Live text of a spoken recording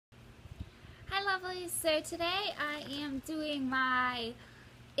lovelies. So today I am doing my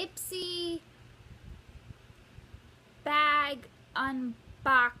Ipsy bag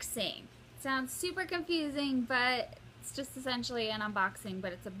unboxing. Sounds super confusing, but it's just essentially an unboxing,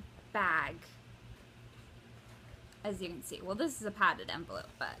 but it's a bag, as you can see. Well, this is a padded envelope,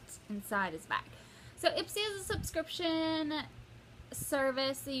 but inside is a bag. So Ipsy is a subscription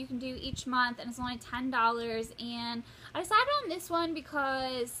service that you can do each month, and it's only $10, and I decided on this one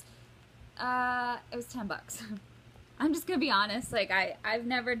because it was 10 bucks. I'm just gonna be honest, like I've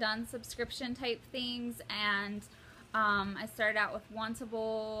never done subscription type things, and I started out with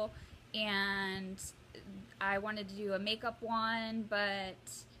Wantable, and I wanted to do a makeup one, but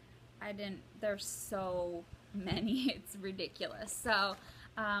I didn't. There's so many, it's ridiculous. So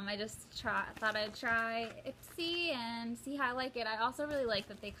I just thought I'd try Ipsy and see how I like it. I also really like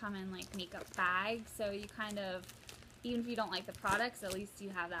that they come in like makeup bags, so you kind of, even if you don't like the products, at least you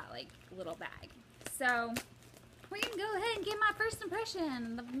have that like little bag. So we're gonna go ahead and get my first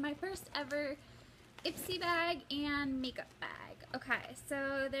impression of my first ever Ipsy bag and makeup bag. Okay,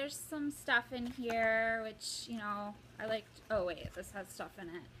 so there's some stuff in here, which, you know, I like. Oh wait, this has stuff in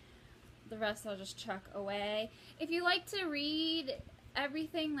it. The rest I'll just chuck away. If you like to read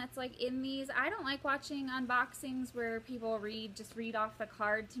everything that's like in these, I don't like watching unboxings where people just read off the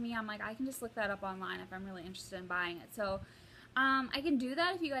card to me. I'm like, I can just look that up online if I'm really interested in buying it. So I can do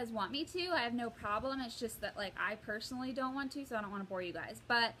that if you guys want me to. I have no problem. It's just that like I personally don't want to, so I don't want to bore you guys.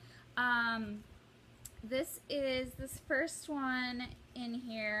 But this first one in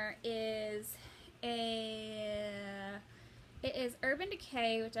here is it is Urban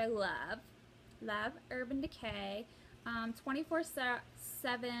Decay, which I love Urban Decay.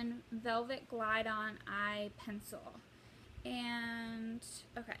 24/7 Velvet Glide On Eye Pencil. And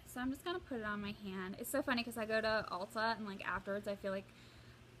okay, so I'm just gonna put it on my hand. It's so funny because I go to Ulta and like afterwards I feel like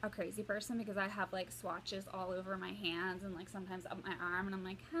a crazy person because I have like swatches all over my hands and like sometimes up my arm, and I'm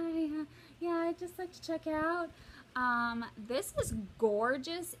like, hi, yeah, I'd just like to check out. This is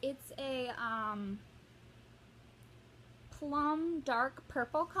gorgeous. It's a plum dark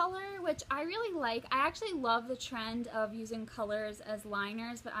purple color, which I really like. I actually love the trend of using colors as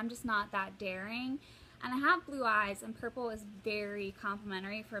liners, but I'm just not that daring. And I have blue eyes, and purple is very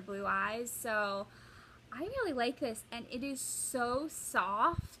complimentary for blue eyes, so I really like this, and it is so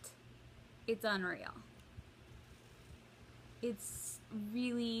soft, it's unreal. It's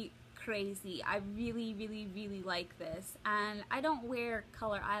really crazy. I really like this, and I don't wear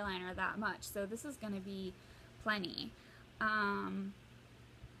color eyeliner that much, so this is gonna be plenty. And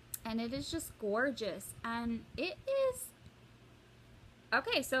it is just gorgeous, and it is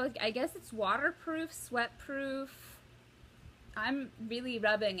okay. So I guess it's waterproof, sweatproof. I'm really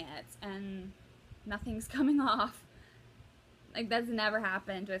rubbing it and nothing's coming off. Like, that's never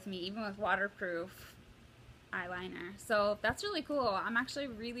happened with me, even with waterproof eyeliner. So that's really cool. I'm actually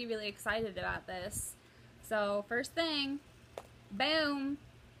really excited about this. So first thing, boom.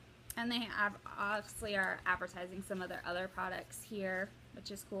 And they obviously are advertising some of their other products here,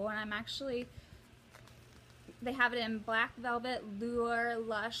 which is cool. And I'm actually, they have it in Black Velvet, Lure,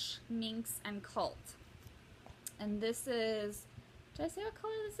 Lush, Minx, and Cult. And this is, did I say what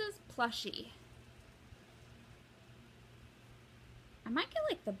color this is? Plushy. I might get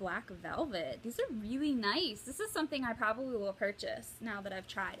like the Black Velvet. These are really nice. This is something I probably will purchase now that I've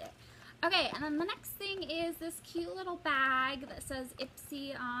tried it. Okay, and then the next thing is this cute little bag that says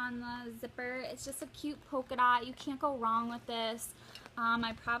Ipsy on the zipper. It's just a cute polka dot. You can't go wrong with this.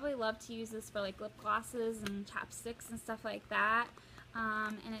 I probably love to use this for like lip glosses and chapsticks and stuff like that.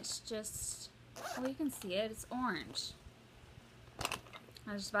 And it's just, oh, you can see it. It's orange.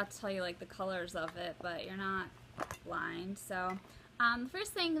 I was just about to tell you like the colors of it, but you're not blind. So the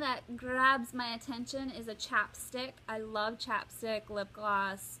first thing that grabs my attention is a chapstick. I love chapstick, lip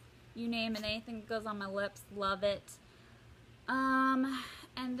gloss, you name it, anything that goes on my lips, love it.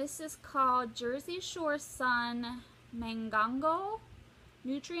 And this is called Jersey Shore Sun Mangongo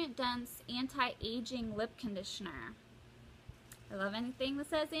Nutrient Dense Anti-Aging Lip Conditioner. I love anything that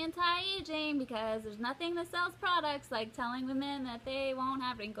says anti-aging because there's nothing that sells products like telling women that they won't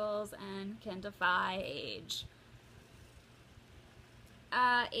have wrinkles and can defy age.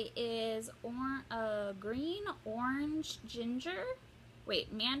 It is green, orange, ginger.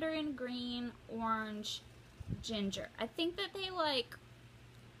 Wait, mandarin, green, orange, ginger. I think that they like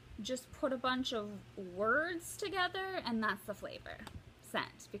just put a bunch of words together and that's the flavor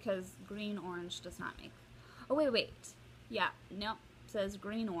scent, because green orange does not make. Oh wait. Yeah, nope. It says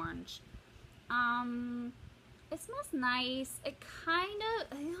green orange. It smells nice. It kind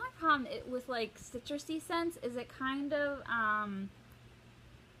of, the only problem with like citrusy scents is it kind of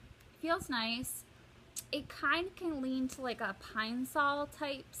feels nice. It kind of can lean to like a pine sol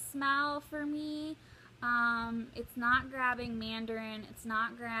type smell for me. It's not grabbing mandarin. It's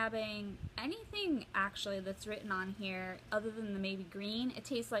not grabbing anything actually that's written on here other than the maybe green. It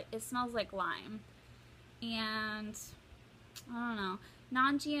smells like lime. And I don't know,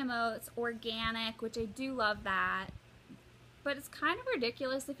 non-GMO, it's organic, which I do love that. But it's kind of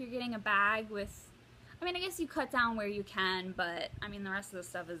ridiculous if you're getting a bag with, I mean, I guess you cut down where you can, but I mean, the rest of the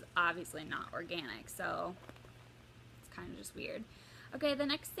stuff is obviously not organic, so it's kind of just weird. Okay, the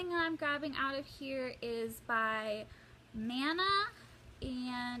next thing I'm grabbing out of here is by Manna,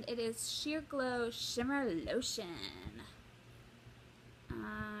 and it is Sheer Glow Shimmer Lotion.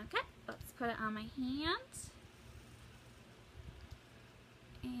 Okay, let's put it on my hand.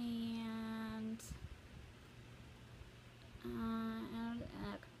 And an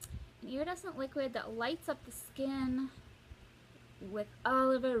iridescent liquid that lights up the skin with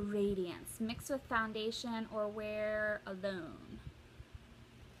olive radiance, mixed with foundation or wear alone.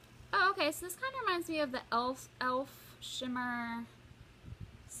 Oh, okay, so this kind of reminds me of the Elf Shimmer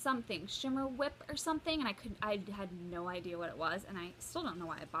something, Shimmer Whip or something, and I had no idea what it was, and I still don't know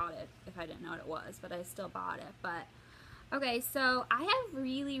why I bought it if I didn't know what it was, but I still bought it. But okay, so I have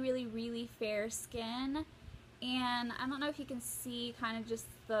really fair skin, and I don't know if you can see kind of just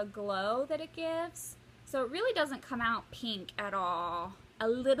the glow that it gives. So it really doesn't come out pink at all. A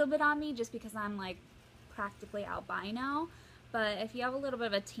little bit on me just because I'm like practically albino. But if you have a little bit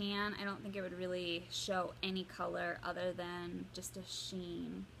of a tan, I don't think it would really show any color other than just a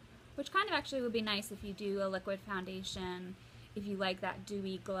sheen. Which kind of actually would be nice if you do a liquid foundation, if you like that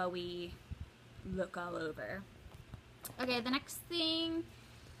dewy, glowy look all over. Okay, the next thing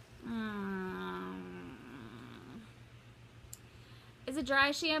is a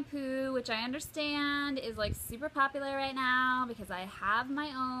dry shampoo, which I understand is like super popular right now because I have my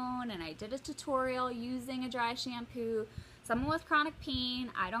own and I did a tutorial using a dry shampoo. Someone with chronic pain,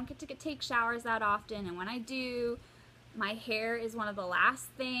 I don't get to take showers that often, and when I do, my hair is one of the last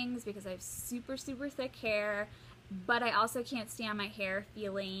things because I have super thick hair, but I also can't stand my hair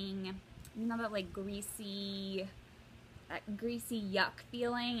feeling, you know, that like greasy yuck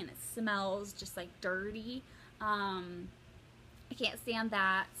feeling, and it smells just like dirty. I can't stand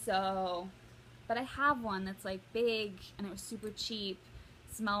that, so, but I have one that's like big and it was super cheap,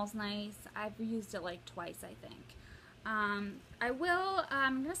 smells nice. I've used it like twice, I think. I'm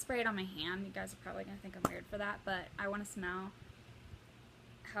gonna spray it on my hand. You guys are probably gonna think I'm weird for that, but I want to smell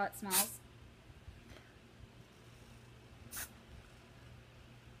how it smells.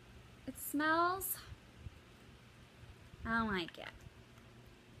 It smells, I don't like it.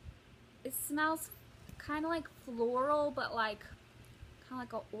 It smells kind of like floral, but like kind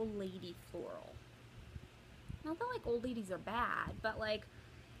of like an old lady floral. Not that like old ladies are bad, but like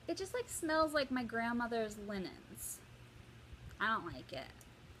it just like smells like my grandmother's linens. I don't like it.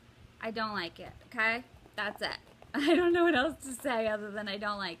 I don't like it, okay? That's it. I don't know what else to say other than I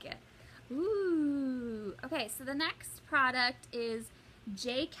don't like it. Ooh. Okay, so the next product is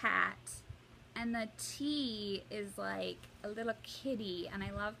J-Cat, and the T is like a little kitty, and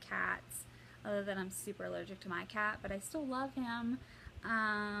I love cats, other than I'm super allergic to my cat, but I still love him.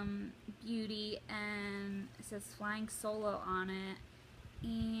 Beauty, and it says Flying Solo on it,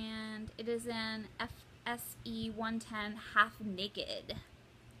 and it is in FSE 110 Half Naked.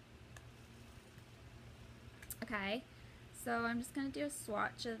 Okay, so I'm just going to do a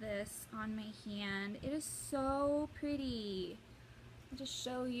swatch of this on my hand. It is so pretty. I'll just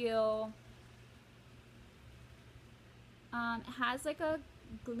show you. It has like a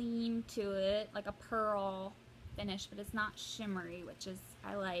gleam to it, like a pearl finish, but it's not shimmery, which is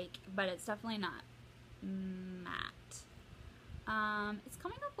I like, but it's definitely not matte. It's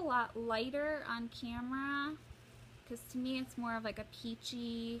coming up a lot lighter on camera because to me it's more of like a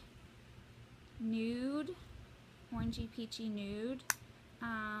peachy nude, orangey peachy nude.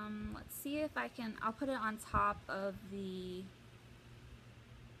 Let's see if I can, I'll put it on top of the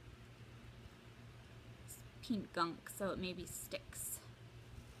pink gunk so it maybe sticks.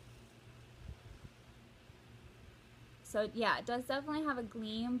 So yeah, it does definitely have a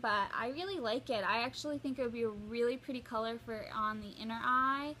gleam, but I really like it. I actually think it would be a really pretty color for on the inner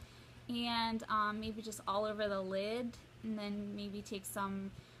eye, and maybe just all over the lid, and then maybe take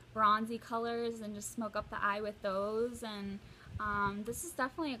some bronzy colors and just smoke up the eye with those. And this is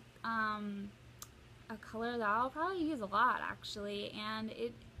definitely a color that I'll probably use a lot actually, and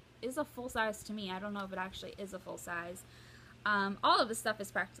it is a full size to me. I don't know if it actually is a full size. All of this stuff is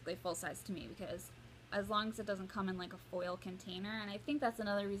practically full size to me because as long as it doesn't come in like a foil container, and I think that's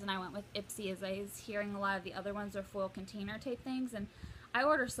another reason I went with Ipsy, is I was hearing a lot of the other ones are foil container type things, and I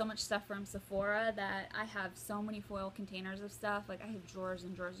order so much stuff from Sephora that I have so many foil containers of stuff. Like, I have drawers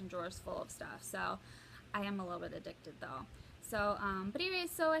and drawers and drawers full of stuff. So I am a little bit addicted though. So, but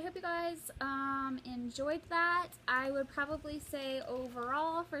anyways, so I hope you guys enjoyed that. I would probably say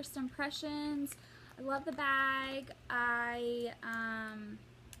overall, first impressions, I love the bag. I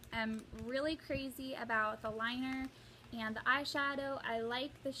am really crazy about the liner and the eyeshadow. I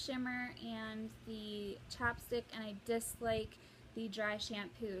like the shimmer and the chapstick, and I dislike the dry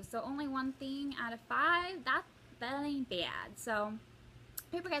shampoo. So only one thing out of 5, that ain't bad. So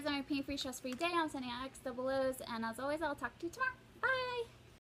hope you guys are having a pain-free, stress-free day. I'm sending out X double O's, and as always, I'll talk to you tomorrow.